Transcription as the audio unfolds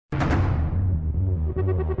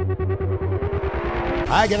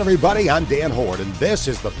Hi again, everybody. I'm Dan Hoard, and this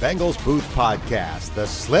is the Bengals Booth Podcast, the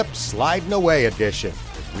Slip Sliding Away edition.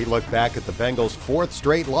 As we look back at the Bengals' fourth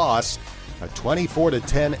straight loss, a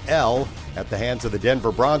 24-10 L at the hands of the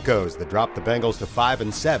Denver Broncos that dropped the Bengals to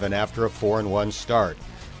 5-7 after a 4-1 start.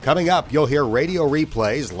 Coming up, you'll hear radio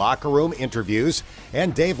replays, locker room interviews,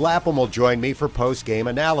 and Dave Lapham will join me for post-game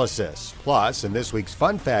analysis. Plus, in this week's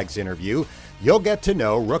Fun Facts interview, you'll get to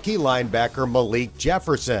know rookie linebacker Malik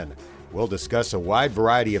Jefferson. We'll discuss a wide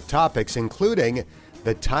variety of topics, including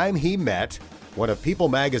the time he met one of People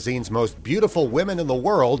magazine's most beautiful women in the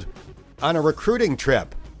world on a recruiting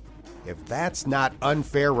trip. If that's not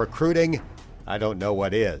unfair recruiting, I don't know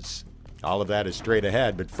what is. All of that is straight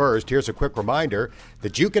ahead, but first, here's a quick reminder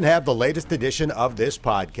that you can have the latest edition of this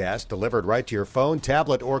podcast delivered right to your phone,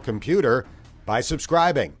 tablet, or computer by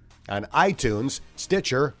subscribing on iTunes,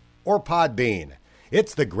 Stitcher, or Podbean.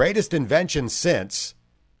 It's the greatest invention since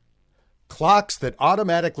clocks that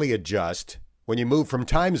automatically adjust when you move from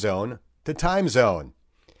time zone to time zone.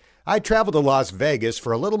 I traveled to Las Vegas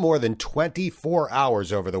for a little more than 24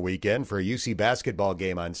 hours over the weekend for a UC basketball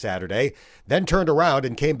game on Saturday, then turned around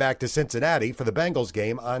and came back to Cincinnati for the Bengals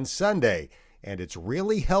game on Sunday. And it's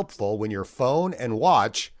really helpful when your phone and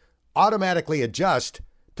watch automatically adjust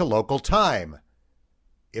to local time.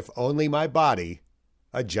 If only my body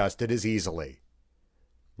adjusted as easily.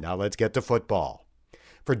 Now let's get to football.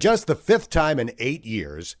 For just the fifth time in 8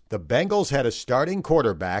 years, the Bengals had a starting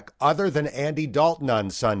quarterback other than Andy Dalton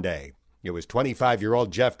on Sunday. It was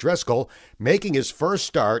 25-year-old Jeff Driskel making his first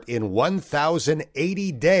start in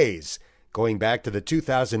 1,080 days, going back to the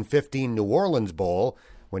 2015 New Orleans Bowl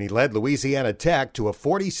when he led Louisiana Tech to a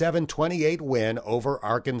 47-28 win over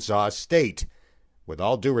Arkansas State. With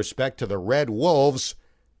all due respect to the Red Wolves,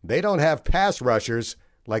 they don't have pass rushers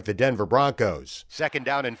like the Denver Broncos. Second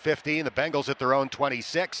down and 15, the Bengals at their own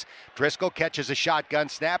 26. Driskel catches a shotgun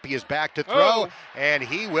snap. He is back to throw, and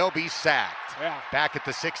he will be sacked. Back at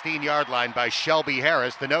the 16-yard line by Shelby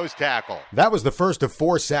Harris, the nose tackle. That was the first of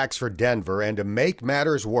 4 sacks for Denver, and to make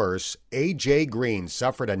matters worse, A.J. Green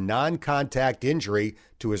suffered a non-contact injury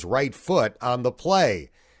to his right foot on the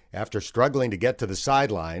play. After struggling to get to the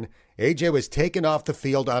sideline, A.J. was taken off the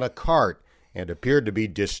field on a cart and appeared to be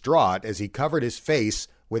distraught as he covered his face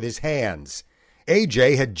with his hands.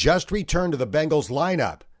 A.J. had just returned to the Bengals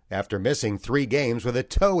lineup after missing 3 games with a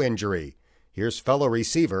toe injury. Here's fellow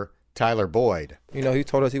receiver Tyler Boyd. You know, he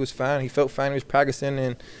told us he was fine. He felt fine. He was practicing,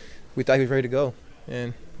 and we thought he was ready to go.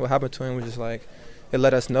 And what happened to him was just like, it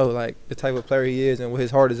let us know, like, the type of player he is and where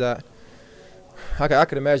his heart is at. I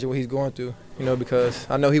could imagine what he's going through, you know, because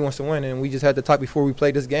I know he wants to win, and we just had to talk before we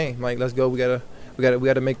played this game. Like, let's go. We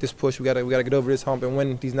gotta make this push. We gotta get over this hump and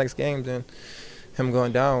win these next games. And him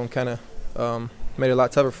going down kind of made it a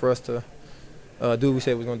lot tougher for us to do what we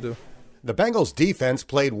said we were going to do. The Bengals defense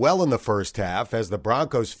played well in the first half as the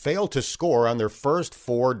Broncos failed to score on their first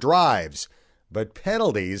 4 drives, but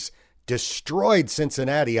penalties destroyed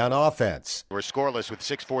Cincinnati on offense. We're scoreless with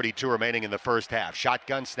 6:42 remaining in the first half.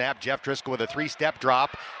 Shotgun snap, Jeff Driskel with a 3-step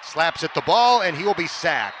drop, slaps at the ball, and he will be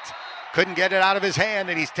sacked. Couldn't get it out of his hand,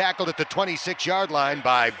 and he's tackled at the 26-yard line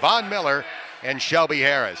by Von Miller and Shelby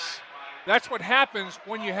Harris. That's what happens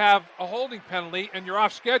when you have a holding penalty and you're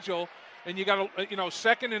off schedule and you got a,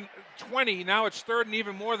 second and 20. Now it's third and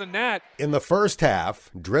even more than that. In the first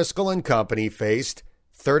half, Driskel and company faced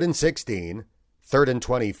 3rd and 16, 3rd and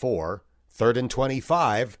 24, 3rd and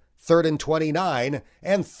 25, 3rd and 29,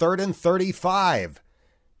 and 3rd and 35.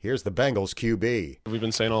 Here's the Bengals QB. We've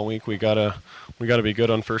been saying all week we gotta be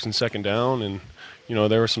good on 1st and 2nd down, and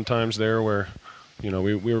there were some times there where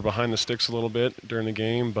we were behind the sticks a little bit during the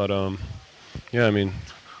game, but when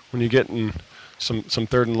you get in some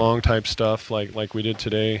 3rd and long type stuff like we did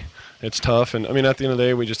today, it's tough. And at the end of the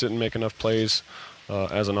day, we just didn't make enough plays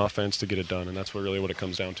as an offense to get it done, and that's really what it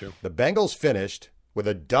comes down to. The Bengals finished with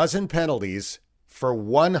a dozen penalties for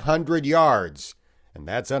 100 yards. And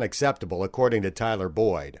that's unacceptable, according to Tyler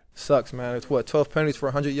Boyd. Sucks, man. It's 12 penalties for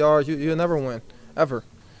 100 yards. You'll never win, ever.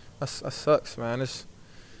 That sucks, man. He's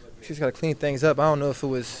just got to clean things up. I don't know if it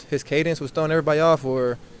was his cadence was throwing everybody off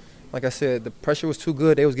or, like I said, the pressure was too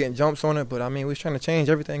good. They was getting jumps on it. But, we was trying to change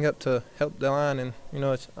everything up to help the line. And,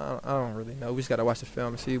 I don't really know. We just got to watch the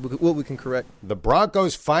film and see what we can correct. The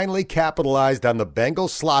Broncos finally capitalized on the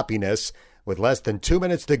Bengals' sloppiness with less than 2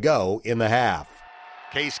 minutes to go in the half.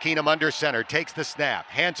 Case Keenum under center, takes the snap,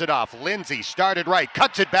 hands it off. Lindsey started right,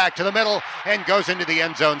 cuts it back to the middle, and goes into the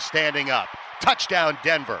end zone standing up. Touchdown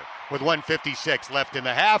Denver with 1:56 left in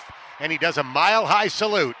the half, and he does a mile-high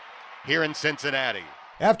salute here in Cincinnati.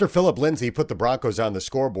 After Philip Lindsay put the Broncos on the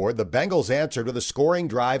scoreboard, the Bengals answered with a scoring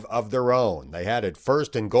drive of their own. They had it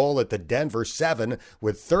 1st and goal at the Denver 7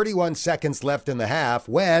 with 31 seconds left in the half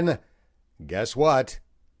when, guess what?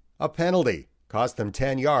 A penalty cost them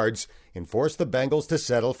 10 yards and forced the Bengals to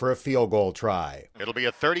settle for a field goal try. It'll be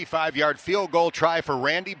a 35-yard field goal try for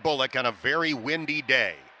Randy Bullock on a very windy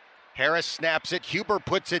day. Harris snaps it. Huber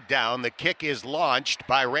puts it down. The kick is launched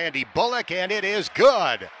by Randy Bullock, and it is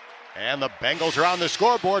good. And the Bengals are on the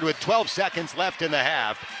scoreboard with 12 seconds left in the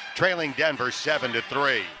half, trailing Denver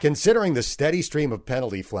 7-3. Considering the steady stream of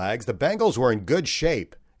penalty flags, the Bengals were in good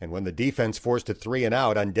shape. And when the defense forced a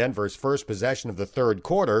 3-and-out on Denver's first possession of the third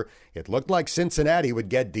quarter, it looked like Cincinnati would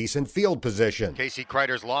get decent field position. Casey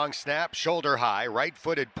Kreider's long snap, shoulder high,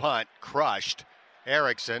 right-footed punt, crushed.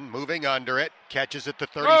 Erickson moving under it, catches at the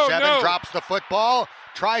 37, drops the football,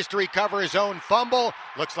 tries to recover his own fumble.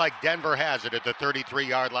 Looks like Denver has it at the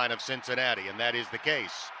 33-yard line of Cincinnati, and that is the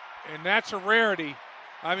case. And that's a rarity.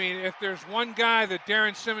 I mean, if there's one guy that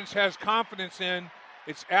Darren Simmons has confidence in,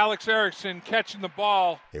 it's Alex Erickson catching the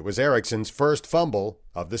ball. It was Erickson's first fumble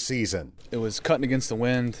of the season. It was cutting against the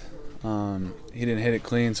wind. He didn't hit it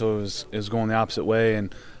clean, so it was going the opposite way,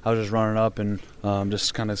 and I was just running up and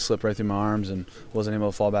just kind of slipped right through my arms and wasn't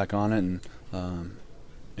able to fall back on it. And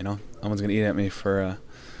no one's gonna eat at me for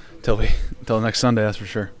till next Sunday, that's for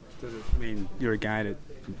sure. I mean, you're a guy that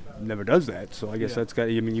never does that, so I guess that's got.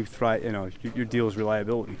 I mean, you try. Your deal is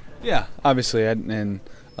reliability. Yeah, obviously, it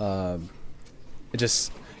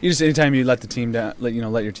just anytime you let the team down, let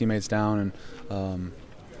your teammates down, and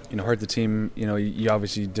hurt the team. You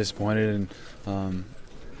obviously disappointed, and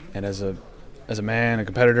as a man, a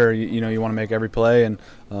competitor, you want to make every play,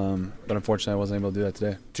 but unfortunately I wasn't able to do that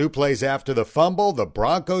today. 2 plays after the fumble, the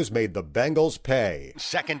Broncos made the Bengals pay.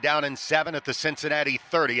 2nd down and 7 at the Cincinnati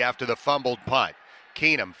 30 after the fumbled punt.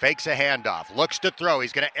 Keenum fakes a handoff, looks to throw.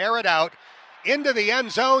 He's going to air it out into the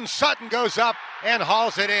end zone. Sutton goes up and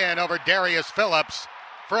hauls it in over Darius Phillips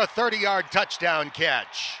for a 30-yard touchdown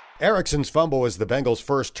catch. Erickson's fumble was the Bengals'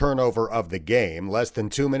 first turnover of the game. Less than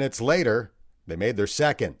 2 minutes later, they made their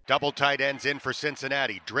second. Double tight ends in for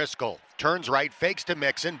Cincinnati. Driscoll turns right, fakes to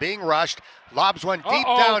Mixon, being rushed, lobs one deep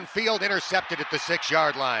downfield, intercepted at the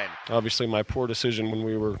 6-yard line. Obviously, my poor decision when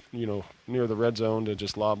we were, near the red zone to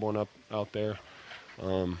just lob one up out there.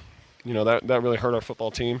 That really hurt our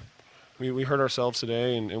football team. We hurt ourselves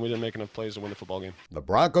today, and we didn't make enough plays to win the football game. The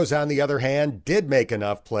Broncos, on the other hand, did make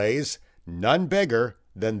enough plays, none bigger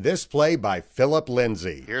than this play by Philip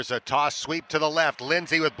Lindsay. Here's a toss sweep to the left.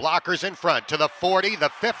 Lindsay with blockers in front to the 40, the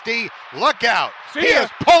 50. Look out. He is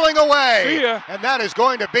pulling away. And that is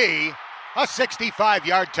going to be a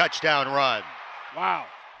 65-yard touchdown run. Wow.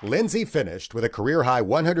 Lindsay finished with a career-high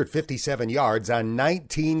 157 yards on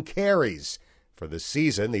 19 carries. For the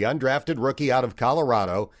season, the undrafted rookie out of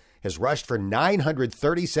Colorado has rushed for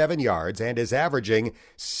 937 yards and is averaging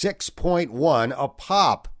 6.1 a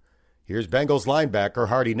pop. Here's Bengals linebacker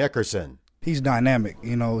Hardy Nickerson. He's dynamic,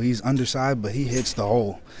 he's undersized, but he hits the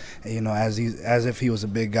hole, as if he was a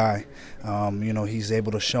big guy. He's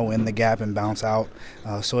able to show in the gap and bounce out,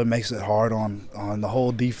 so it makes it hard on the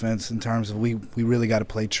whole defense in terms of we really got to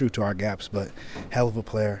play true to our gaps, but hell of a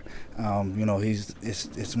player.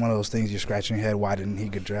 It's one of those things you're scratching your head, why didn't he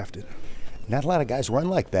get drafted? Not a lot of guys run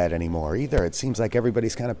like that anymore either. It seems like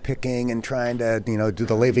everybody's kind of picking and trying to, do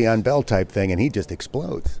the Le'Veon Bell type thing, and he just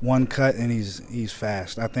explodes. One cut and he's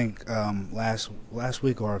fast. I think last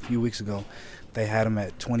week or a few weeks ago, they had him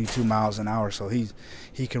at 22 miles an hour. So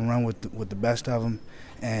he can run with the best of them,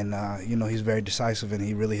 and he's very decisive and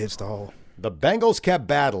he really hits the hole. The Bengals kept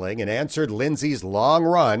battling and answered Lindsay's long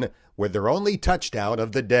run with their only touchdown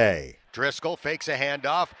of the day. Driscoll fakes a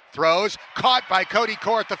handoff, throws, caught by Cody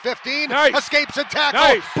Core at the 15, escapes a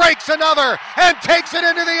tackle, breaks another, and takes it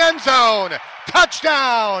into the end zone.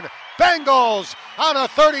 Touchdown! Bengals on a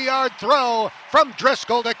 30-yard throw from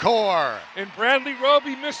Driscoll to Core. And Bradley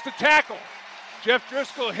Roby missed the tackle. Jeff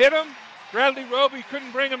Driscoll hit him. Bradley Roby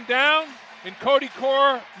couldn't bring him down, and Cody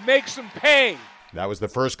Core makes him pay. That was the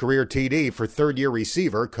first career TD for third-year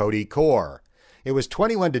receiver Cody Core. It was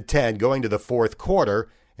 21-10 going to the fourth quarter,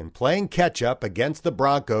 and playing catch-up against the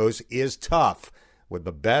Broncos is tough, with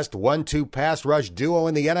the best 1-2 pass rush duo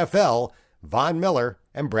in the NFL, Von Miller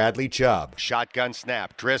and Bradley Chubb. Shotgun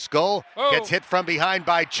snap. Driscoll gets hit from behind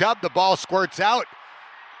by Chubb. The ball squirts out.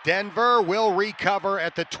 Denver will recover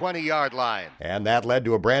at the 20-yard line. And that led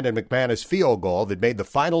to a Brandon McManus field goal that made the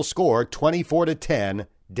final score 24-10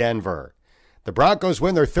 Denver. The Broncos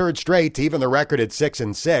win their third straight to even the record at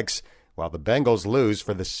 6-6. While the Bengals lose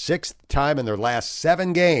for the sixth time in their last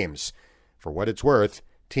 7 games. For what it's worth,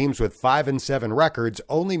 teams with 5-7 records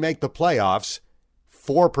only make the playoffs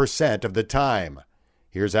 4% of the time.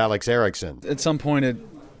 Here's Alex Erickson. At some point,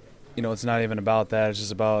 it's not even about that. It's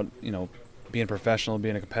just about, being professional,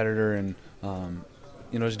 being a competitor, and,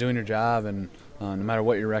 just doing your job, and no matter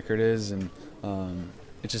what your record is, and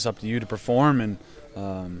it's just up to you to perform, and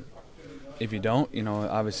if you don't,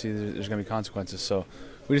 obviously there's going to be consequences. So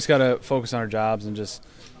we just got to focus on our jobs and just,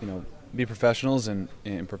 be professionals and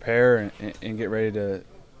prepare and get ready to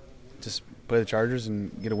just play the Chargers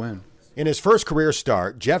and get a win. In his first career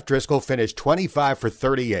start, Jeff Driscoll finished 25 for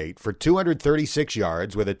 38 for 236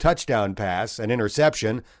 yards with a touchdown pass, an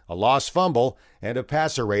interception, a lost fumble, and a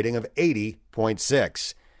passer rating of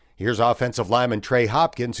 80.6. Here's offensive lineman Trey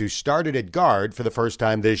Hopkins, who started at guard for the first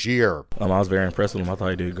time this year. I was very impressed with him. I thought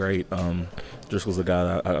he did great. Driscoll's a guy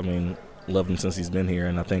that, loved him since he's been here,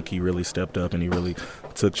 and I think he really stepped up and he really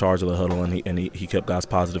took charge of the huddle, and he kept guys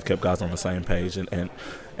positive, kept guys on the same page,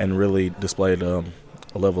 and really displayed a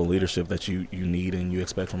level of leadership that you need and you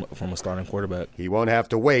expect from a starting quarterback. He won't have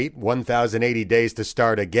to wait 1,080 days to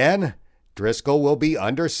start again. Driscoll will be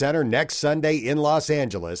under center next Sunday in Los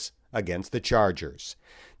Angeles against the Chargers.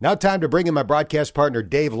 Now time to bring in my broadcast partner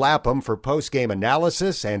Dave Lapham for post-game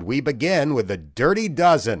analysis, and we begin with the Dirty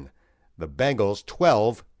Dozen, the Bengals'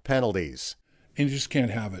 12 penalties. And you just can't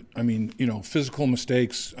have it. Physical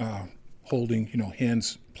mistakes, holding,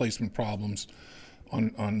 hands placement problems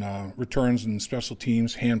on returns and special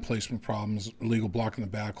teams, hand placement problems, illegal block in the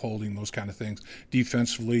back, holding, those kind of things.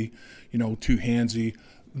 Defensively, too handsy.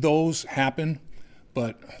 Those happen,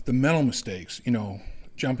 but the mental mistakes,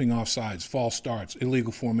 jumping off sides, false starts,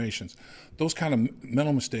 illegal formations, those kind of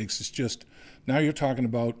mental mistakes is just, now you're talking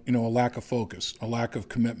about, a lack of focus, a lack of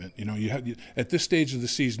commitment. At this stage of the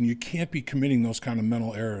season, you can't be committing those kind of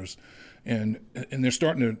mental errors. And they're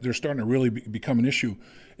starting to really become an issue.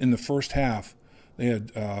 In the first half, they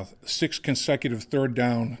had 6 consecutive third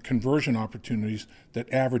down conversion opportunities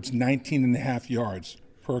that averaged 19.5 yards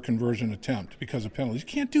per conversion attempt because of penalties. You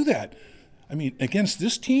can't do that. Against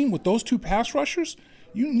this team with those 2 pass rushers,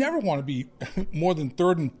 you never want to be more than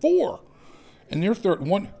 3rd and 4. And they were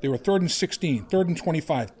 3rd and 16, 3rd and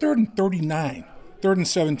 25, 3rd and 39, 3rd and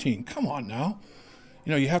 17. Come on now.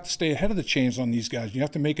 You have to stay ahead of the chains on these guys. You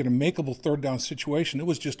have to make it a makeable third down situation. It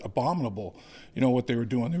was just abominable, what they were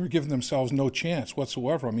doing. They were giving themselves no chance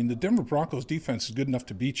whatsoever. The Denver Broncos defense is good enough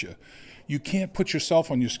to beat you. You can't put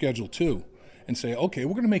yourself on your schedule too and say, okay,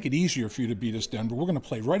 we're going to make it easier for you to beat us, Denver. We're going to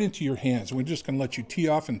play right into your hands, and we're just going to let you tee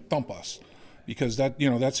off and thump us. Because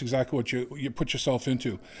that's exactly what you put yourself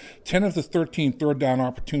into. 10 of the 13 third down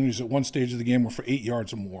opportunities at one stage of the game were for 8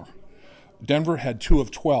 yards or more. Denver had 2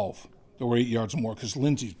 of 12 that were 8 yards or more because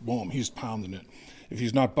Lindsey's, boom, he's pounding it. If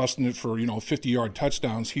he's not busting it for 50-yard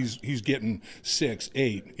touchdowns, he's getting 6,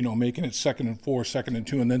 8, making it 2nd and 4, 2nd and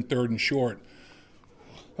 2, and then 3rd and short.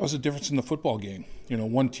 That was the difference in the football game.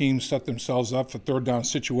 One team set themselves up for third down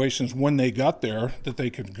situations when they got there that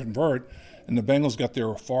they could convert. And the Bengals got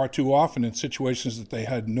there far too often in situations that they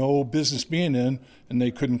had no business being in, and they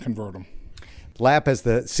couldn't convert them. Lap, as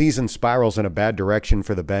the season spirals in a bad direction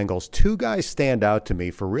for the Bengals, 2 guys stand out to me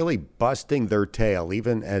for really busting their tail,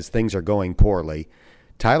 even as things are going poorly.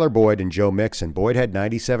 Tyler Boyd and Joe Mixon. Boyd had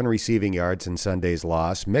 97 receiving yards in Sunday's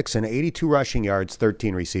loss. Mixon, 82 rushing yards,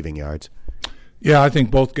 13 receiving yards. Yeah, I think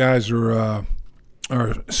both guys are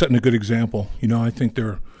setting a good example. I think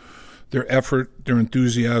their effort, their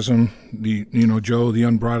enthusiasm, Joe, the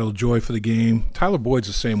unbridled joy for the game. Tyler Boyd's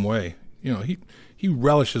the same way. He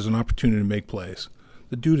relishes an opportunity to make plays.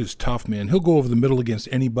 The dude is tough, man. He'll go over the middle against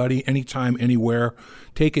anybody, anytime, anywhere,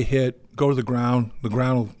 take a hit, go to the ground. The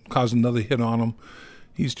ground will cause another hit on him.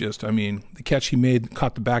 He's just, the catch he made,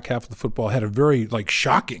 caught the back half of the football, had a very,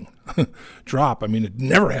 shocking drop. It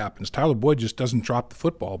never happens. Tyler Boyd just doesn't drop the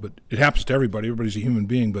football, but it happens to everybody. Everybody's a human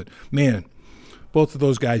being. But, man, both of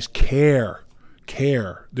those guys care.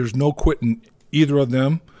 There's no quitting either of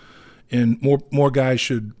them, and more guys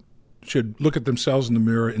should look at themselves in the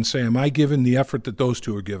mirror and say, am I giving the effort that those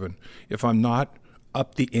two are given? If I'm not,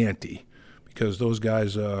 up the ante, because those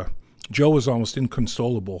guys, Joe was almost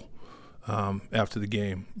inconsolable after the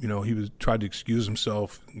game. He tried to excuse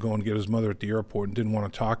himself, go and get his mother at the airport, and didn't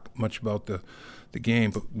want to talk much about the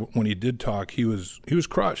game. But when he did talk, he was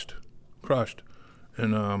crushed,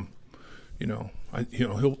 and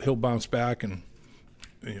he'll bounce back, and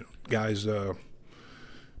guys,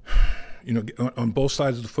 on both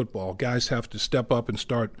sides of the football, guys have to step up and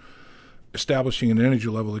start establishing an energy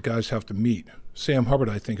level that guys have to meet. Sam Hubbard,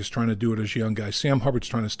 I think, is trying to do it as a young guy. Sam Hubbard's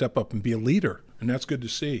trying to step up and be a leader, and that's good to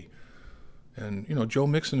see. And, Joe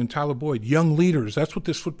Mixon and Tyler Boyd, young leaders, that's what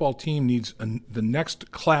this football team needs, the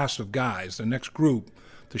next class of guys, the next group,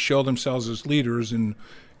 to show themselves as leaders and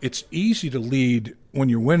it's easy to lead when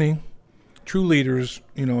you're winning. True leaders,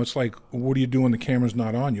 it's like, what do you do when the camera's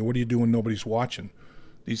not on you? What do you do when nobody's watching?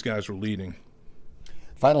 These guys were leading.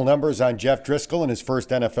 Final numbers on Jeff Driscoll in his first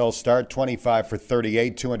NFL start: 25 for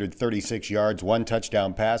 38, 236 yards, 1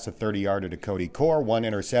 touchdown pass, a 30-yarder to Cody Core, 1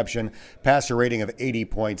 interception, passer rating of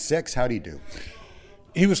 80.6. How'd he do?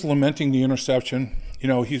 He was lamenting the interception.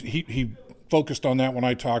 He focused on that when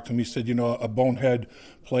I talked to him. He said, a bonehead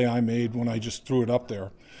play I made when I just threw it up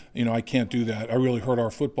there. I can't do that. I really hurt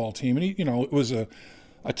our football team. And it was a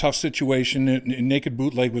tough situation. Naked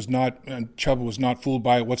bootleg was not, and Chubb was not fooled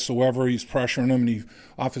by it whatsoever. He's pressuring him, and he,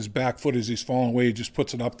 off his back foot as he's falling away, he just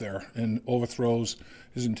puts it up there and overthrows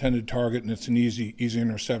his intended target, and it's an easy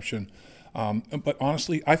interception. But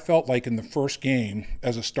honestly, I felt like in the first game,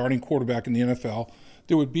 as a starting quarterback in the NFL,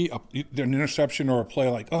 there would be an interception or a play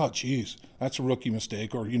like, oh, geez, that's a rookie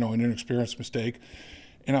mistake, or, an inexperienced mistake.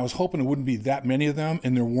 And I was hoping it wouldn't be that many of them,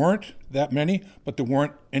 and there weren't that many, but there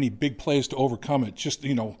weren't any big plays to overcome it. Just,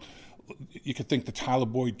 you could think the Tyler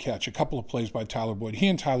Boyd catch, a couple of plays by Tyler Boyd. He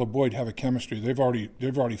and Tyler Boyd have a chemistry. They've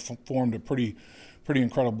already formed a pretty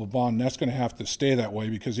incredible bond, and that's going to have to stay that way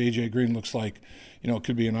because A.J. Green looks like, it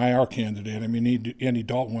could be an IR candidate. I mean, Andy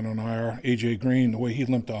Dalton went on IR. A.J. Green, the way he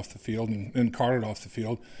limped off the field and carted off the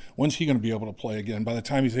field, when's he going to be able to play again? By the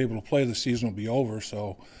time he's able to play, the season will be over.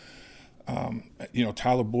 So,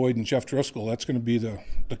 Tyler Boyd and Jeff Driscoll, that's going to be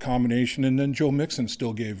the combination. And then Joe Mixon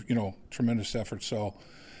still gave, tremendous effort. So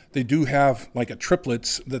they do have like a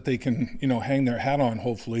triplets that they can, hang their hat on,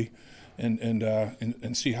 hopefully,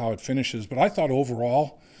 and see how it finishes. But I thought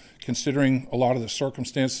overall, considering a lot of the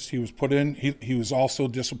circumstances he was put in, he was also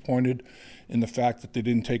disappointed in the fact that they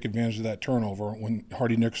didn't take advantage of that turnover. When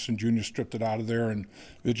Hardy Nickerson Jr. stripped it out of there and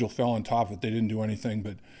Vigil fell on top of it, they didn't do anything.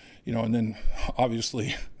 But, and then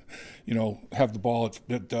obviously, have the ball at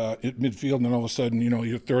midfield, and then all of a sudden,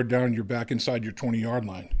 you're third down and you're back inside your 20-yard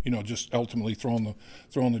line. Just ultimately throwing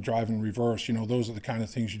the drive in reverse. Those are the kind of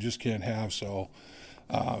things you just can't have. So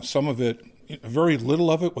some of it, very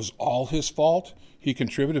little of it was all his fault. He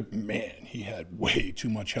contributed. Man, he had way too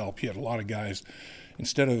much help. He had a lot of guys.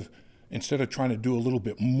 Instead of trying to do a little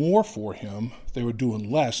bit more for him, they were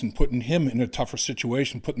doing less and putting him in a tougher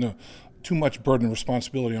situation, putting too much burden and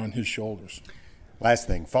responsibility on his shoulders. Last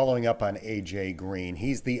thing, following up on A.J. Green,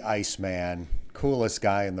 he's the Iceman, coolest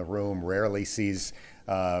guy in the room, rarely sees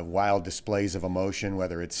wild displays of emotion,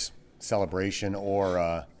 whether it's celebration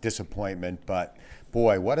or disappointment. But,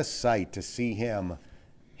 boy, what a sight to see him,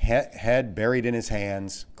 head buried in his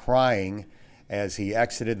hands, crying as he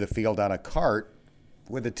exited the field on a cart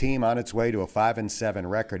with the team on its way to a 5-7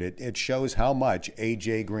 record. It shows how much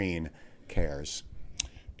A.J. Green cares.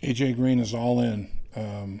 A.J. Green is all in.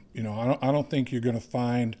 I don't think you're going to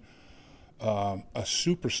find a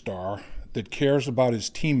superstar that cares about his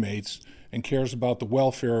teammates and cares about the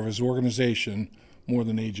welfare of his organization more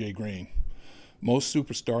than A.J. Green. Most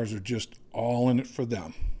superstars are just all in it for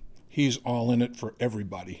them. He's all in it for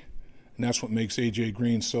everybody, and that's what makes A.J.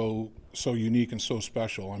 Green so unique and so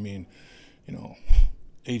special. I mean,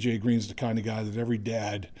 A.J. Green's the kind of guy that every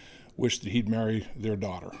dad wished that he'd marry their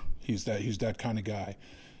daughter. He's that kind of guy.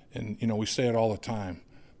 And, we say it all the time,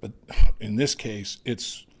 but in this case,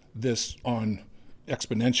 it's this on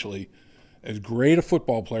exponentially. As great a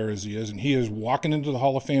football player as he is, and he is walking into the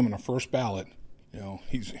Hall of Fame on a first ballot,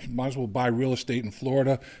 he might as well buy real estate in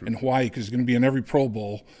Florida and Hawaii because he's going to be in every Pro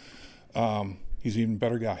Bowl. He's an even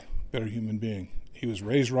better guy, better human being. He was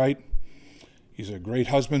raised right. He's a great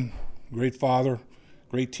husband, great father,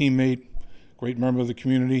 great teammate, great member of the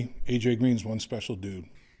community. A.J. Green's one special dude.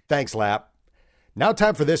 Thanks, Lap. Now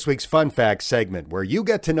time for this week's Fun Facts segment, where you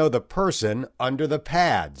get to know the person under the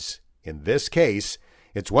pads. In this case,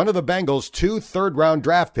 it's one of the Bengals' 2 third-round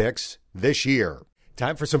draft picks this year.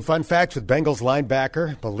 Time for some fun facts with Bengals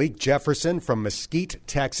linebacker Malik Jefferson from Mesquite,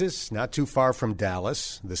 Texas, not too far from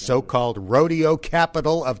Dallas, the so-called rodeo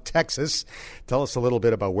capital of Texas. Tell us a little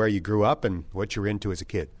bit about where you grew up and what you're into as a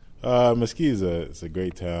kid. Mesquite is a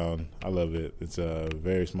great town. I love it. It's a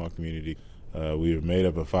very small community. We were made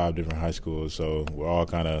up of 5 different high schools, so we're all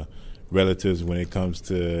kind of relatives when it comes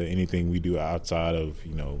to anything we do outside of,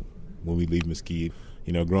 when we leave Mesquite.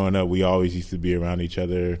 Growing up, we always used to be around each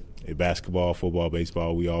other. Basketball, football,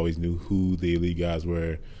 baseball, we always knew who the elite guys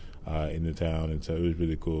were in the town, and so it was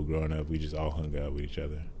really cool growing up. We just all hung out with each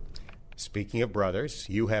other. Speaking of brothers,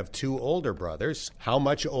 you have 2 older brothers. How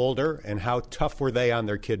much older, and how tough were they on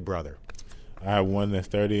their kid brother? I have one that's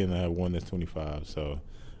 30 and I have one that's 25, so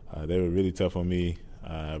they were really tough on me.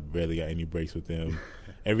 I barely got any breaks with them.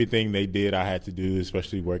 Everything they did I had to do,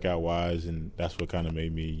 especially workout-wise, and that's what kind of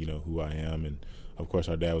made me, who I am. And of course,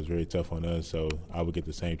 our dad was very tough on us, so I would get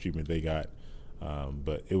the same treatment they got.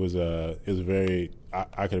 But it was very.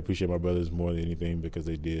 I could appreciate my brothers more than anything because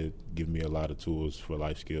they did give me a lot of tools for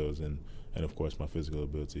life skills and of course my physical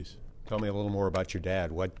abilities. Tell me a little more about your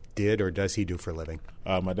dad. What did or does he do for a living?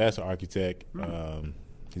 My dad's an architect.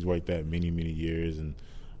 He's worked that many years and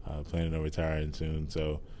planning on retiring soon.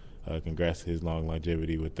 So congrats to his long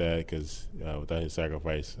longevity with that because without his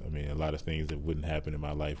sacrifice, I mean, a lot of things that wouldn't happen in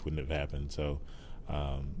my life wouldn't have happened. So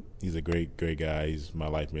he's a great guy. He's my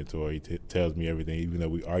life mentor. He tells me everything, even though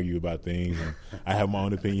we argue about things. And I have my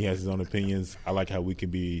own opinion. He has his own opinions. I like how we can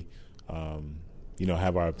be,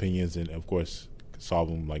 have our opinions and, of course, solve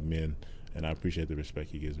them like men. And I appreciate the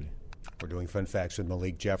respect he gives me. We're doing Fun Facts with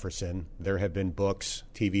Malik Jefferson. There have been books,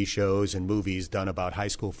 TV shows, and movies done about high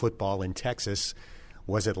school football in Texas.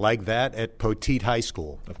 Was it like that at Poteet High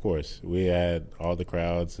School? Of course. We had all the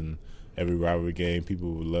crowds and every rivalry game.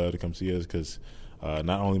 People would love to come see us because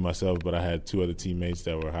not only myself, but I had 2 other teammates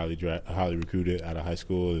that were highly recruited out of high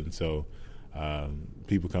school. And so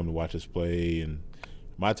people come to watch us play. And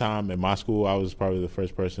my time at my school, I am the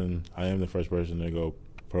first person to go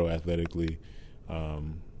pro athletically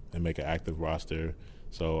and make an active roster.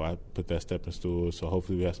 So I put that stepping stool. So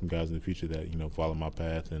hopefully we have some guys in the future that, follow my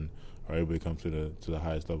path and are able to come to the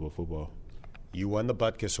highest level of football. You won the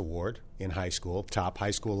Butkus Award in high school, top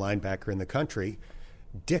high school linebacker in the country.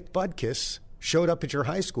 Dick Butkus showed up at your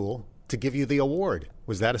high school to give you the award.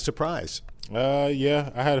 Was that a surprise? Yeah,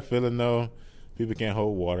 I had a feeling, though. People can't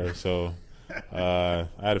hold water, so I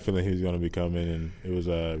had a feeling he was going to be coming, and it was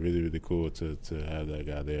really cool to have that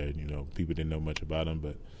guy there. People didn't know much about him,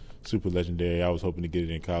 but super legendary. I was hoping to get it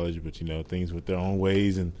in college, but, things with their own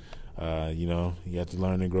ways, and, you have to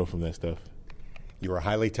learn and grow from that stuff. You were a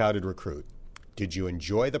highly touted recruit. Did you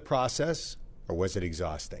enjoy the process, or was it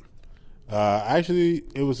exhausting? Actually,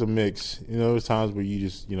 it was a mix. There was times where you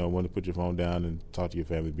just, want to put your phone down and talk to your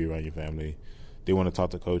family, be around your family. They want to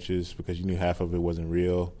talk to coaches because you knew half of it wasn't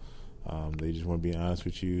real. They just want to be honest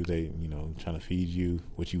with you. They, trying to feed you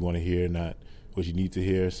what you want to hear, not what you need to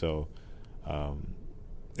hear. So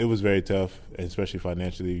it was very tough, especially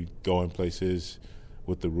financially, going places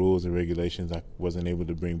with the rules and regulations. I wasn't able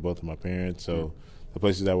to bring both of my parents. So the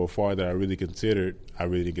places that were far that I really considered, I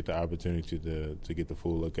really didn't get the opportunity to get the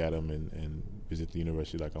full look at them and visit the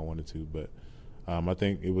university like I wanted to. But I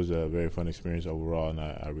think it was a very fun experience overall, and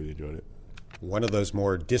I really enjoyed it. One of those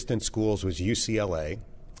more distant schools was UCLA,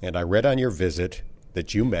 and I read on your visit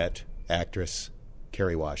that you met actress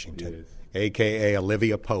Kerry Washington, a.k.a.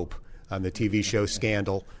 Olivia Pope, on the TV show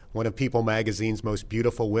Scandal, one of People magazine's most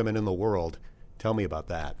beautiful women in the world. Tell me about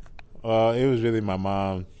that. It was really my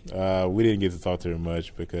mom. We didn't get to talk to her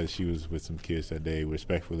much because she was with some kids that day.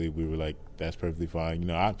 Respectfully, we were like, that's perfectly fine.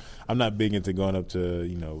 I'm not big into going up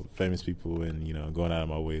to, famous people and, going out of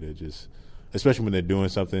my way to just, especially when they're doing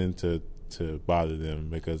something to bother them,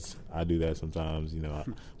 because I do that sometimes,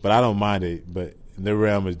 But I don't mind it. But their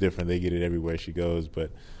realm is different. They get it everywhere she goes.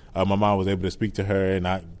 But my mom was able to speak to her, and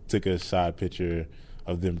I took a side picture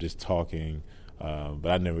of them just talking. But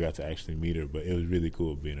I never got to actually meet her, but it was really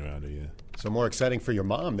cool being around her, yeah. So more exciting for your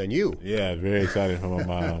mom than you. Yeah, very exciting for my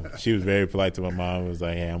mom. She was very polite to my mom. It was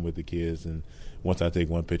like, hey, I'm with the kids, and once I take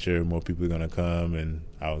one picture, more people are going to come. And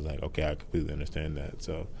I was like, okay, I completely understand that.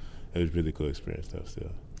 So it was a really cool experience, though, still.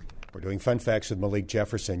 We're doing Fun Facts with Malik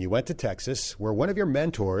Jefferson. You went to Texas, where one of your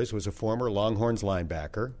mentors was a former Longhorns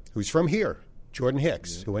linebacker who's from here, Jordan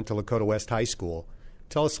Hicks, who went to Lakota West High School.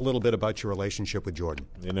 Tell us a little bit about your relationship with Jordan.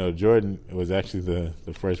 Jordan was actually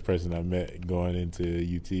the first person I met going into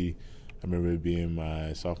UT. I remember it being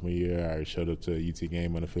my sophomore year. I showed up to a UT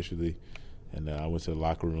game unofficially, and I went to the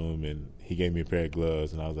locker room, and he gave me a pair of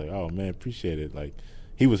gloves, and I was like, oh, man, appreciate it. Like,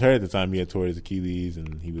 he was hurt at the time. He had tore his Achilles,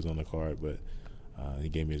 and he was on the card, but he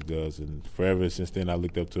gave me his gloves. And forever since then, I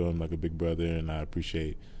looked up to him like a big brother, and I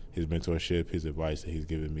appreciate his mentorship, his advice that he's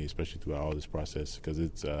given me, especially throughout all this process, because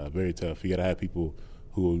it's very tough. You got to have people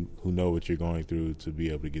who know what you're going through to be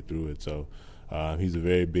able to get through it. So he's a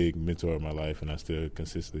very big mentor in my life, and I still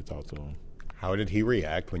consistently talk to him. How did he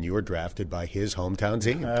react when you were drafted by his hometown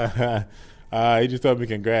team? He just told me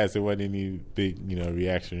congrats. There wasn't any big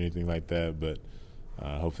reaction or anything like that, but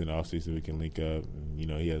hopefully in the offseason we can link up.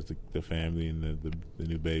 He has the family and the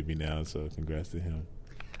new baby now, so congrats to him.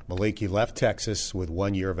 Malik, you left Texas with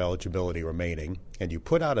 1 year of eligibility remaining, and you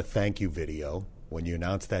put out a thank you video when you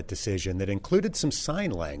announced that decision that included some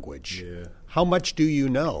sign language. Yeah. How much do you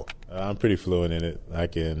know? I'm pretty fluent in it. I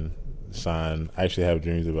can sign. I actually have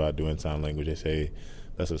dreams about doing sign language. They say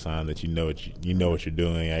that's a sign that you know what you're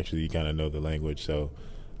doing. Actually, you kind of know the language. So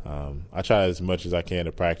I try as much as I can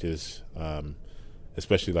to practice.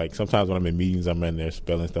 especially like sometimes when I'm in meetings, I'm in there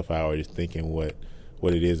spelling stuff out or just thinking what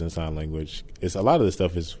it is in sign language. It's a lot of the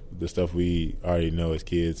stuff is the stuff we already know as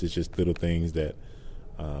kids. It's just little things that,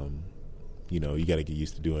 you got to get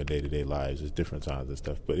used to doing day-to-day lives. It's different times and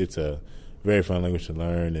stuff. But it's a very fun language to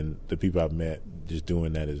learn, and the people I've met just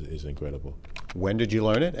doing that is incredible. When did you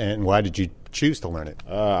learn it, and why did you choose to learn it?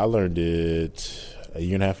 I learned it a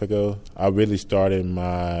year and a half ago. I really started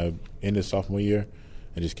my end of sophomore year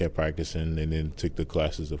and just kept practicing, and then took the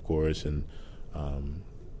classes, of course. And,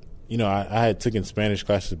 I had taken Spanish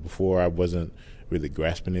classes before. I wasn't really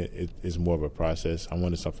grasping it. It's more of a process. I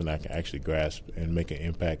wanted something I can actually grasp and make an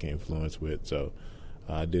impact and influence with. So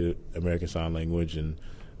I did American Sign Language and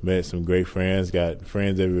met some great friends, got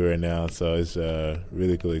friends everywhere now. So it's a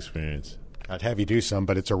really cool experience. I'd have you do some,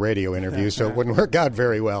 but it's a radio interview, so it wouldn't work out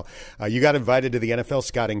very well. You got invited to the NFL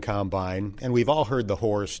Scouting Combine, and we've all heard the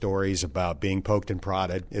horror stories about being poked and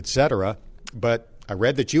prodded, etc. But I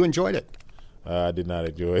read that you enjoyed it. I did not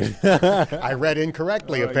enjoy it. I read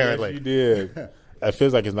incorrectly, apparently. Yes, you did. It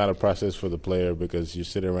feels like it's not a process for the player because you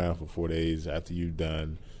sit around for 4 days after you've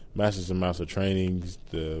done massive amounts of trainings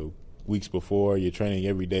the weeks before. You're training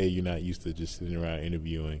every day. You're not used to just sitting around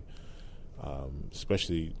interviewing.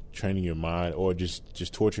 Especially training your mind or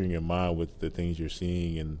just torturing your mind with the things you're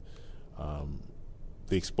seeing and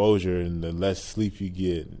the exposure and the less sleep you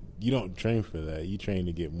get. You don't train for that. You train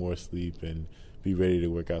to get more sleep and be ready to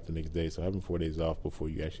work out the next day. So having 4 days off before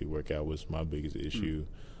you actually work out was my biggest issue.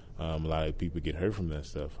 A lot of people get hurt from that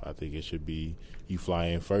stuff. I think it should be you fly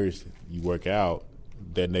in first, you work out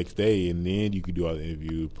that next day, and then you can do all the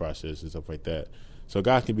interview process and stuff like that. So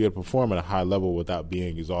guys can be able to perform at a high level without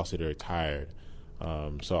being exhausted or tired.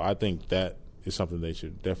 So I think that is something they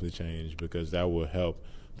should definitely change because that will help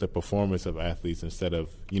the performance of athletes instead of,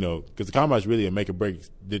 because the combine is really a make-or-break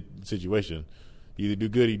situation. You either do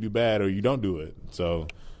good or you do bad or you don't do it. So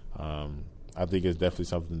I think it's definitely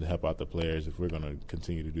something to help out the players. If we're going to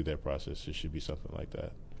continue to do that process, it should be something like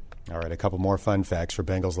that. All right, a couple more fun facts for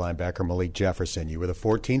Bengals linebacker Malik Jefferson. You were the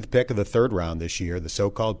 14th pick of the third round this year, the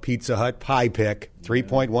so-called Pizza Hut pie pick,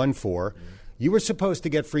 3.14. You were supposed to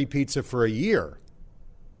get free pizza for a year,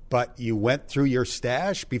 but you went through your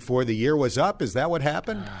stash before the year was up. Is that what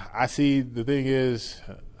happened? I see. The thing is,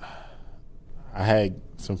 I had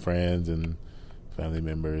some friends and family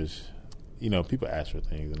members. People ask for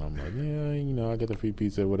things, and I'm like, yeah, I get the free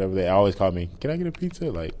pizza, whatever. They always call me, can I get a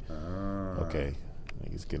pizza? Like, okay.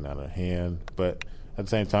 It's getting out of hand. But at the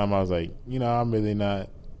same time, I was like, I'm really not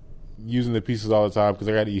using the pieces all the time because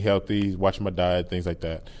I got to eat healthy, watching my diet, things like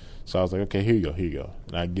that. So I was like, okay, here you go.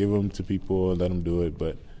 And I give them to people and let them do it,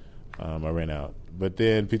 but I ran out. But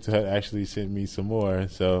then Pizza Hut actually sent me some more.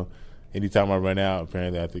 So anytime I run out,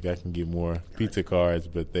 apparently I think I can get more pizza cards.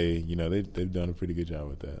 But they've done a pretty good job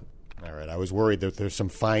with that. All right. I was worried that there's some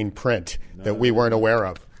fine print that we weren't aware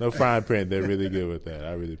of. No fine print. They're really good with that.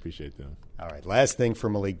 I really appreciate them. All right. Last thing for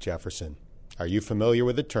Malik Jefferson. Are you familiar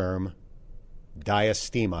with the term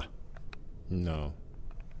diastema? No.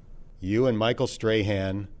 You and Michael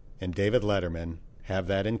Strahan and David Letterman have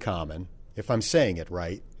that in common. If I'm saying it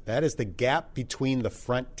right, that is the gap between the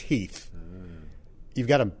front teeth. You've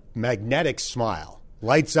got a magnetic smile,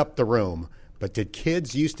 lights up the room. But did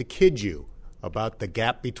kids used to kid you about the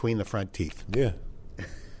gap between the front teeth? Yeah.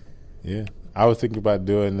 Yeah. I was thinking about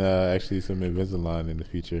doing actually some Invisalign in the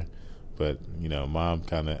future. But, Mom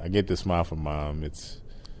I get the smile from Mom. It's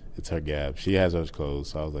her gap. She has hers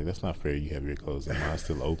closed. So I was like, that's not fair. You have your closed and mine's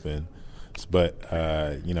still open. But,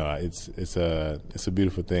 it's a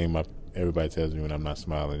beautiful thing. Everybody tells me when I'm not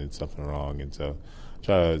smiling, it's something wrong. And so I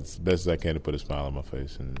try as best as I can to put a smile on my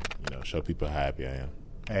face and, show people how happy I am.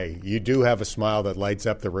 Hey, you do have a smile that lights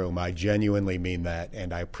up the room. I genuinely mean that,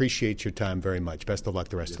 and I appreciate your time very much. Best of luck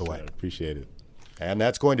the rest of the way. I appreciate it. And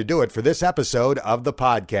that's going to do it for this episode of the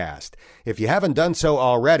podcast. If you haven't done so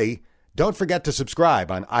already, don't forget to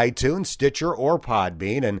subscribe on iTunes, Stitcher, or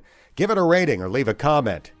Podbean, and give it a rating or leave a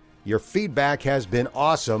comment. Your feedback has been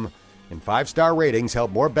awesome, and 5-star ratings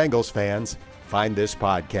help more Bengals fans find this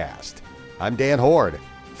podcast. I'm Dan Hoard.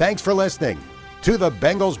 Thanks for listening to the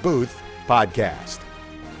Bengals Booth Podcast.